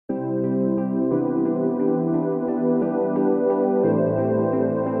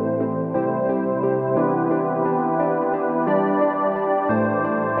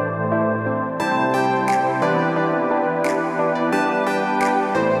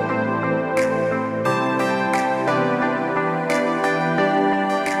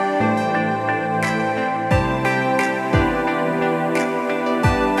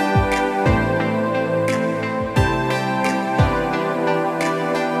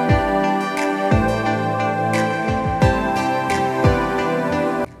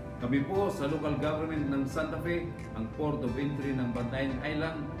Santa Fe, ang port of entry ng Bantayan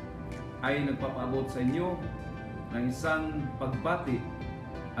Island, ay nagpapaabot sa inyo ng isang pagbati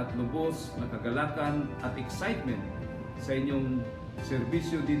at lubos na kagalakan at excitement sa inyong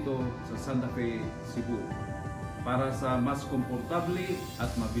serbisyo dito sa Santa Fe, Cebu para sa mas komportable at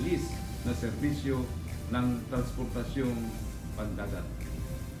mabilis na serbisyo ng transportasyong pandagat.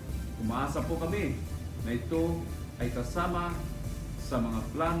 Umaasa po kami na ito ay kasama sa mga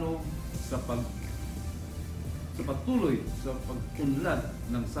plano sa pagtuloy sa pag-unlad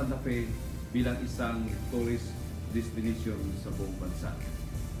ng Santa Fe bilang isang tourist destination sa buong bansa.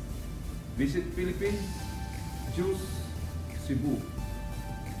 Visit Philippines, choose Cebu,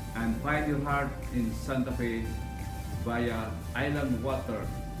 and find your heart in Santa Fe via Island Water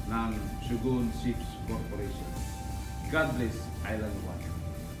ng Shogun Ships Corporation. God bless Island Water.